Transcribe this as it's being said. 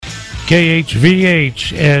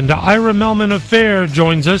KHVH. And Ira Mehlman of FAIR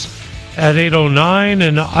joins us at 8:09.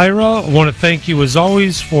 And Ira, I want to thank you as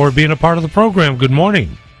always for being a part of the program. Good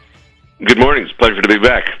morning. Good morning. It's a pleasure to be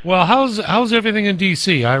back. Well, how's everything in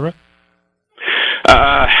D.C., Ira?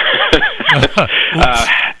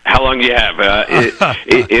 How long do you have?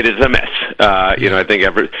 It is a mess. I think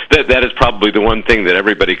that is probably the one thing that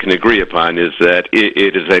everybody can agree upon is that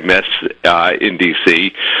it is a mess in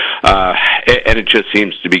D.C., and it just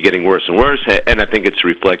seems to be getting worse and worse, and I think it's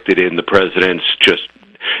reflected in the president's just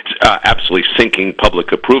absolutely sinking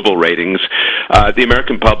public approval ratings. The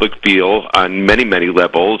American public feel on many, many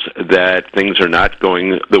levels that things are not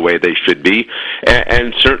going the way they should be.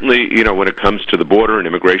 And certainly, when it comes to the border and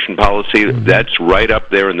immigration policy, that's right up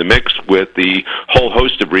there in the mix with the whole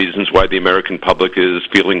host of reasons why the American public is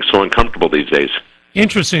feeling so uncomfortable these days.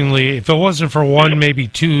 Interestingly, if it wasn't for one, maybe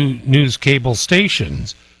two news cable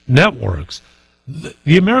stations, networks,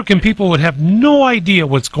 the American people would have no idea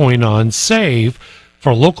what's going on, save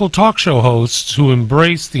for local talk show hosts who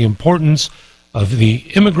embrace the importance of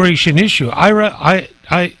the immigration issue. Ira,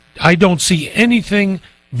 I don't see anything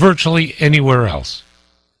virtually anywhere else.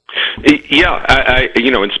 Yeah,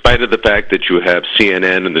 in spite of the fact that you have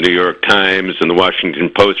CNN and the New York Times and the Washington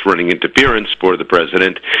Post running interference for the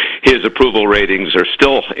president, his approval ratings are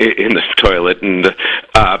still in the toilet. And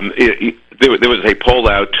there was a poll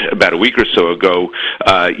out about a week or so ago,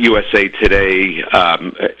 a USA Today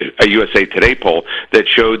poll that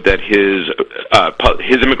showed that his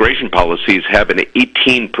immigration policies have an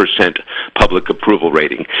 18% public approval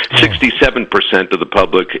rating. 67% of the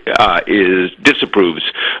public disapproves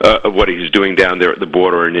of what he's doing down there at the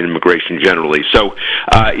border and in immigration generally. So,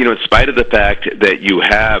 in spite of the fact that you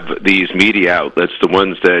have these media outlets, the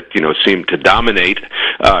ones that seem to dominate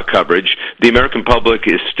coverage, the American public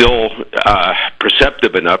is still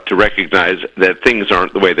perceptive enough to recognize that things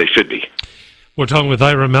aren't the way they should be. We're talking with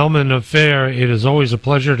Ira Mehlman of FAIR. It is always a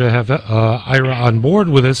pleasure to have Ira on board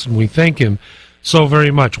with us, and we thank him so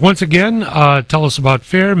very much. Once again, tell us about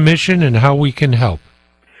FAIR, mission, and how we can help.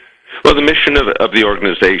 Well, the mission of the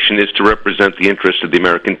organization is to represent the interests of the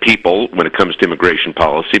American people when it comes to immigration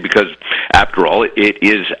policy, because, after all, it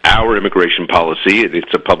is our immigration policy.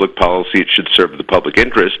 It's a public policy. It should serve the public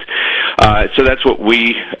interest. So that's what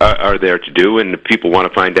we are there to do, and if people want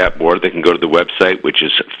to find out more, they can go to the website, which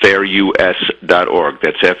is fairus.org.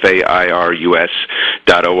 That's FAIRUS.org,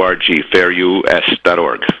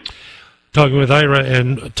 fairus.org. Talking with Ira,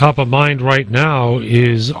 and top of mind right now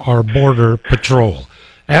is our Border Patrol.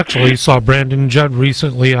 Actually, saw Brandon Judd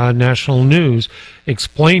recently on national news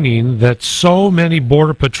explaining that so many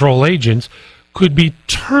Border Patrol agents could be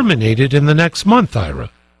terminated in the next month, Ira.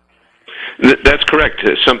 That's correct.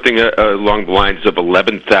 Something along the lines of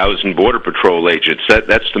 11,000 Border Patrol agents.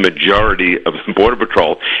 That's the majority of Border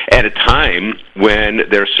Patrol at a time when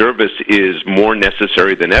their service is more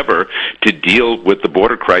necessary than ever to deal with the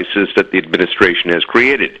border crisis that the administration has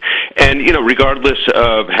created. And, regardless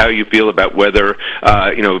of how you feel about whether,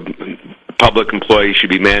 public employees should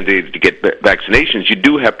be mandated to get vaccinations, you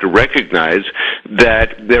do have to recognize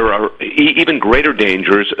that there are even greater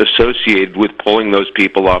dangers associated with pulling those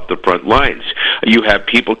people off the front lines. You have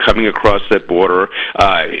people coming across that border,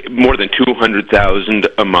 more than 200,000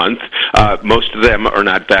 a month. Most of them are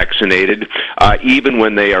not vaccinated. Even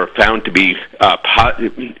when they are found to be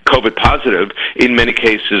COVID positive, in many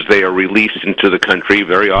cases they are released into the country,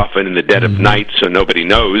 very often in the dead of night, so nobody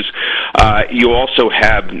knows. You also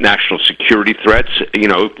have national security threats.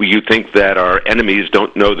 If you think that our enemies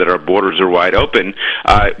don't know that our borders are wide open,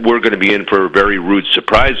 we're going to be in for a very rude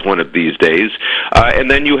surprise one of these days. And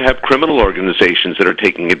then you have criminal organizations that are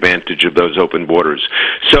taking advantage of those open borders.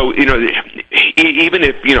 So, even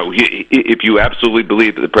if you absolutely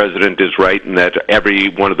believe that the president is right and that every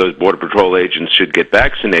one of those Border Patrol agents should get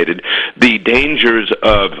vaccinated, the dangers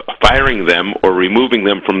of firing them or removing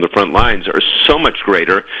them from the front lines are so much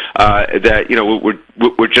greater that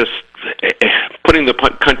we're just putting the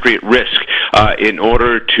country at risk in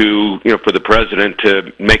order to, for the president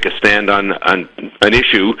to make a stand on an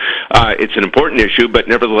issue. It's an important issue, but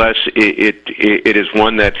nevertheless, it is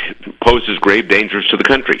one that poses grave dangers to the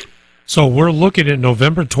country. So we're looking at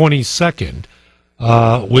November 22nd,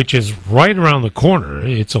 which is right around the corner.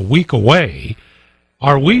 It's a week away.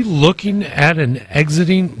 Are we looking at an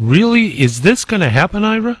exiting? Really, is this going to happen,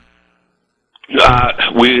 Ira?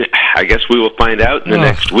 I guess we will find out in the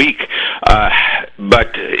next week.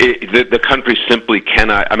 but the country simply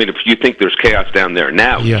cannot. I mean, if you think there's chaos down there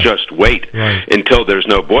now, just wait until there's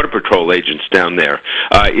no Border Patrol agents down there.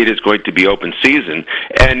 It is going to be open season.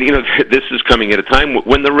 And, this is coming at a time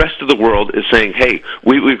when the rest of the world is saying, hey,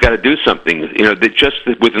 we've got to do something. That just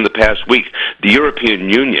within the past week, the European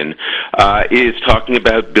Union is talking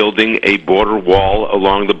about building a border wall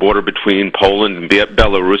along the border between Poland and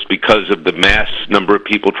Belarus because of the mass number of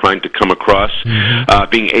people trying to come across,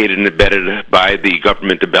 being aided and abetted by the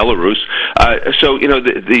government of Belarus. So,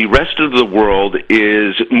 the rest of the world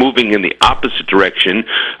is moving in the opposite direction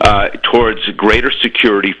towards greater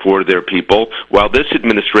security for their people, while this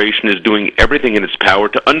administration is doing everything in its power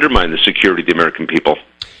to undermine the security of the American people.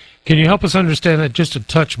 Can you help us understand that just a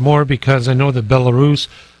touch more? Because I know that Belarus,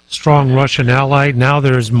 strong Russian ally, now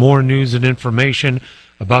there's more news and information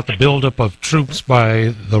about the buildup of troops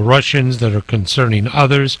by the Russians that are concerning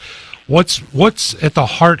others. What's at the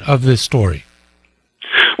heart of this story?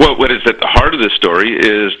 Well, what is at the heart of the story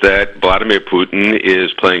is that Vladimir Putin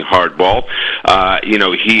is playing hardball.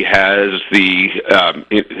 He has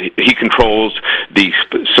he controls the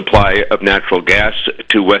supply of natural gas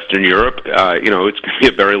to Western Europe. It's going to be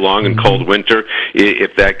a very long and cold winter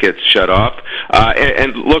if that gets shut off.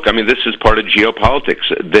 And look, I mean, this is part of geopolitics.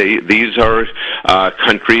 These are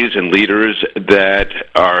countries and leaders that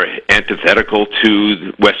are antithetical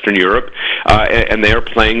to Western Europe, and they are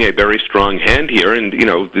playing a very strong hand here. And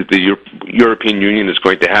the European Union is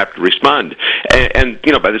going to have to respond. And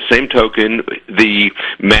by the same token, the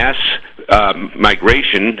mass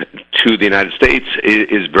migration to the United States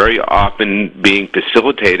is very often being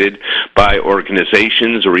facilitated by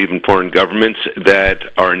organizations or even foreign governments that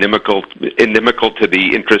are inimical to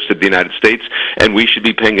the interests of the United States, and we should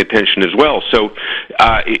be paying attention as well. So,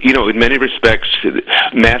 in many respects,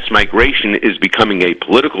 mass migration is becoming a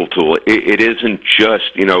political tool. It isn't just,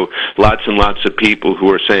 lots and lots of people who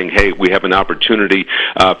are saying, hey, we have an opportunity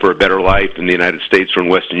for a better life in the United States or in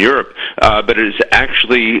Western Europe, but it is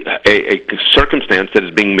actually a circumstance that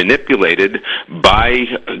is being manipulated by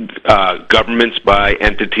governments, by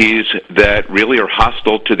entities that really are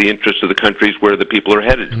hostile to the interests of the countries where the people are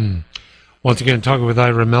headed. Once again, talking with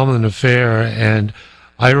Ira Mehlman of FAIR. And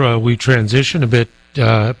Ira, we transition a bit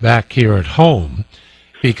back here at home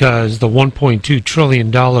because the $1.2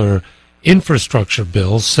 trillion infrastructure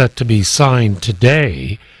bill set to be signed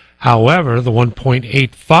today. However, the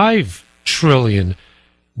 $1.85 trillion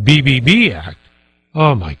BBB Act,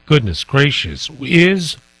 oh my goodness gracious,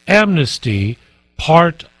 is amnesty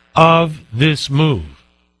part of this move?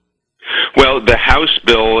 Well, the House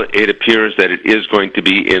bill, it appears that it is going to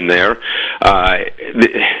be in there.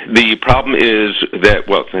 The problem is that,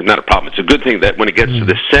 well, not a problem, it's a good thing that when it gets to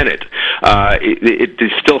the Senate,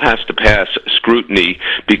 it still has to pass scrutiny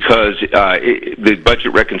because the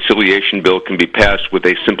budget reconciliation bill can be passed with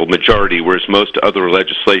a simple majority, whereas most other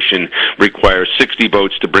legislation requires 60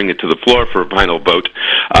 votes to bring it to the floor for a final vote.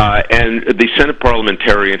 And the Senate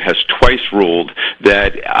parliamentarian has twice ruled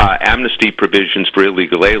that amnesty provisions for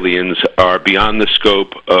illegal aliens are beyond the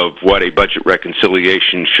scope of what a budget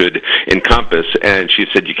reconciliation should encompass, and she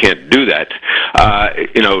said you can't do that.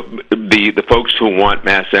 The folks who want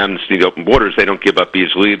mass amnesty and open borders, they don't give up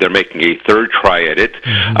easily. They're making a third try at it.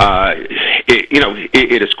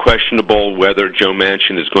 It is questionable whether Joe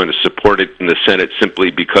Manchin is going to support it in the Senate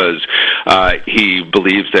simply because he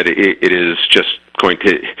believes that it is just going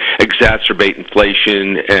to exacerbate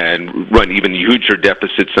inflation and run even huger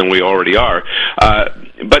deficits than we already are.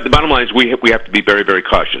 But the bottom line is we have to be very, very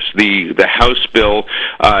cautious. The House bill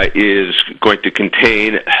is going to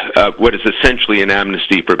contain what is essentially an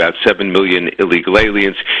amnesty for about 7 million illegal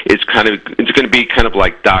aliens. It's going to be kind of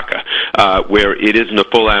like DACA, where it isn't a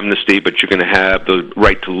full amnesty, but you're going to have the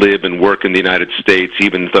right to live and work in the United States,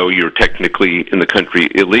 even though you're technically in the country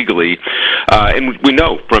illegally. And we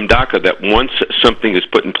know from DACA that once something is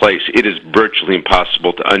put in place, it is virtually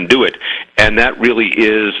impossible to undo it. And that really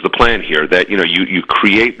is the plan here, that you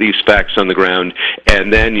create these facts on the ground,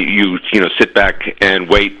 and then you sit back and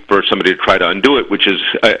wait for somebody to try to undo it, which is,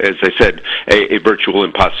 as I said, a virtual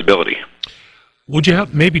impossibility. Would you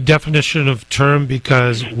have maybe definition of term,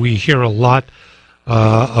 because we hear a lot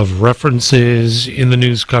of references in the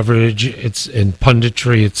news coverage, it's in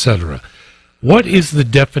punditry, etc. What is the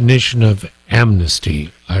definition of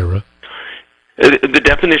amnesty, Ira? The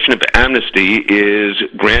definition of amnesty is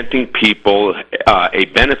granting people a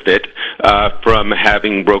benefit from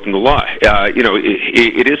having broken the law.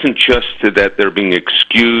 It isn't just that they're being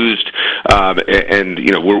excused and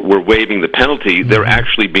we're waiving the penalty. They're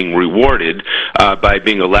actually being rewarded by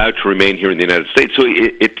being allowed to remain here in the United States. So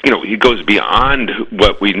it goes beyond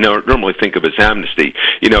what we normally think of as amnesty.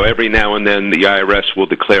 Every now and then the IRS will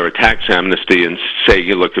declare a tax amnesty and say,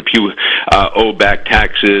 look, if you owe back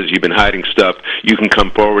taxes, you've been hiding stuff, you can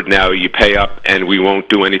come forward now, you pay up, and we won't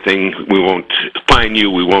do anything, we won't fine you,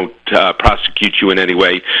 we won't prosecute you in any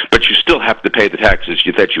way, but you still have to pay the taxes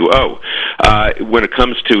that you owe. When it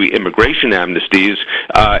comes to immigration amnesties,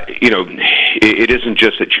 it isn't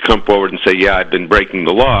just that you come forward and say, yeah, I've been breaking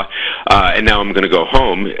the law, and now I'm going to go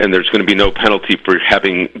home, and there's going to be no penalty for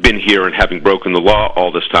having been here and having broken the law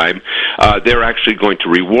all this time. They're actually going to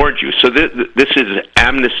reward you. So this is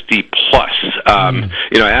amnesty plus.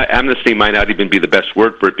 Amnesty might not even be the best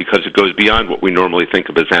word for it because it goes beyond what we normally think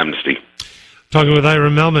of as amnesty. Talking with Ira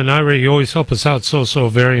Mehlman. Ira, you always help us out so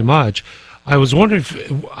very much. I was wondering,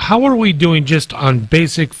 how are we doing just on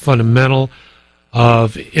basic fundamental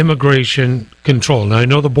of immigration control? Now, I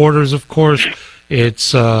know the borders, of course,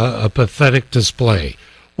 it's a pathetic display.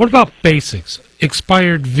 What about basics?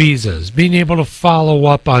 Expired visas, being able to follow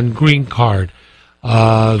up on green card,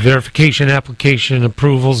 verification, application,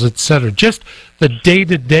 approvals, etc. Just the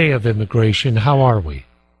day-to-day of immigration, how are we?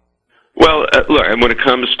 Well, look, and when it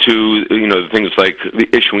comes to things like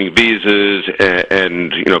issuing visas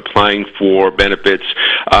and applying for benefits,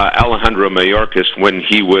 Alejandro Mayorkas, when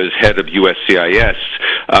he was head of USCIS,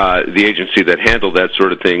 the agency that handled that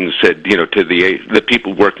sort of thing, said to the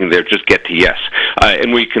people working there, just get to yes,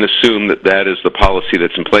 and we can assume that is the policy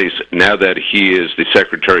that's in place now that he is the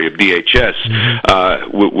Secretary of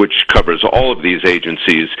DHS, which covers all of these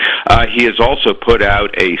agencies. He has also put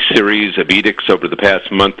out a series of edicts over the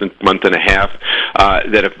past month and a half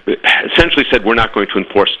that have essentially said we're not going to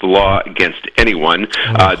enforce the law against anyone.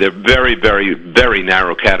 They're very, very, very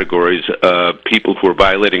narrow categories of people who are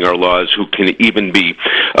violating our laws who can even be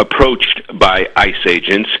approached by ICE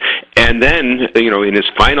agents. And then, in his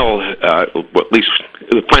final, at least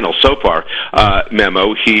the final so far,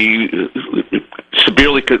 memo, he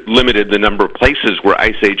severely limited the number of places where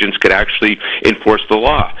ICE agents could actually enforce the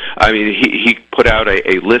law. I mean, he put out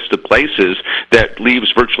a list of places that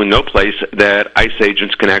leaves virtually no place that ICE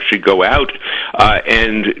agents can actually go out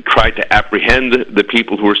and try to apprehend the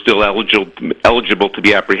people who are still eligible to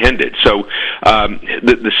be apprehended. So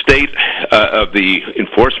the state of the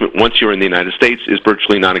enforcement once you're in the United States is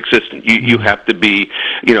virtually non-existent. You have to be,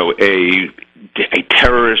 a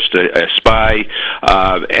terrorist, a spy,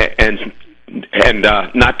 and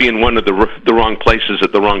not be in one of the wrong places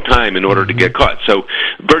at the wrong time in order to get caught. So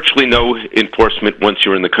virtually no enforcement once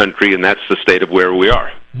you're in the country, and that's the state of where we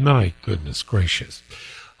are. My goodness gracious.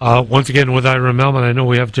 Once again, with Ira Mehlman, I know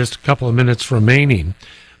we have just a couple of minutes remaining,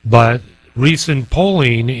 but recent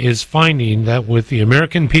polling is finding that with the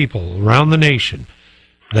American people around the nation,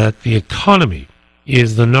 that the economy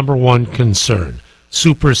is the number one concern,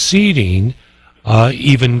 superseding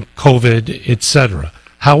even COVID, etc.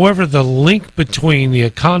 However, the link between the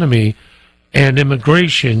economy and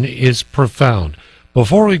immigration is profound.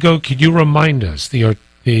 Before we go, could you remind us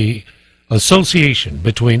the association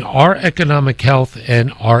between our economic health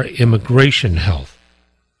and our immigration health?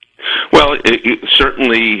 Well,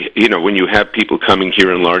 certainly, when you have people coming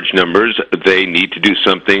here in large numbers, they need to do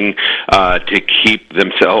something to keep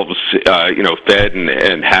themselves, fed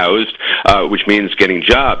and housed, which means getting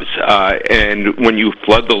jobs. And when you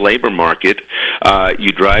flood the labor market,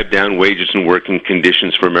 you drive down wages and working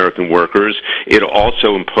conditions for American workers. It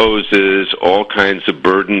also imposes all kinds of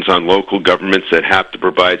burdens on local governments that have to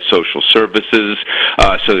provide social services.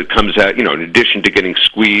 So it comes out, in addition to getting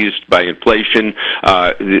squeezed by inflation,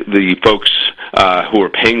 the folks who are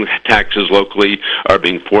paying taxes locally are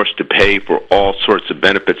being forced to pay for all sorts of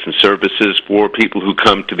benefits and services for people who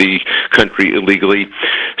come to the country illegally.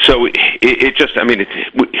 So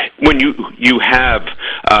when you have,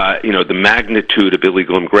 the magnitude of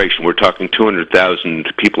illegal immigration, we're talking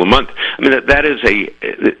 200,000 people a month. I mean, that is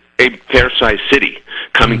a fair-sized city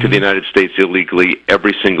coming to the United States illegally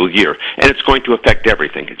every single year. And it's going to affect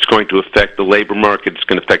everything. It's going to affect the labor market. It's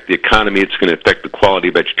going to affect the economy. It's going to affect the quality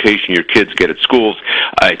of education your kids get at schools.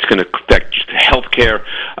 It's going to affect health care.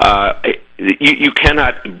 You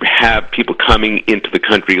cannot have people coming into the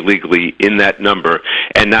country illegally in that number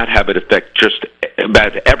and not have it affect just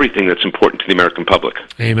about everything that's important to the American public.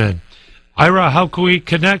 Amen. Ira, how can we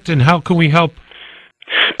connect and how can we help?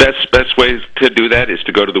 Best way to do that is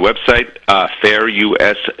to go to the website,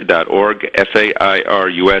 fairus.org,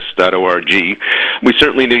 fairus.org. We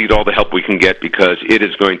certainly need all the help we can get because it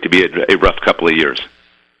is going to be a rough couple of years.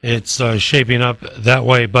 It's shaping up that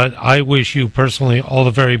way, but I wish you personally all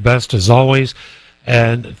the very best as always,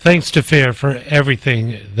 and thanks to FAIR for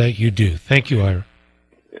everything that you do. Thank you, Ira.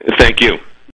 Thank you.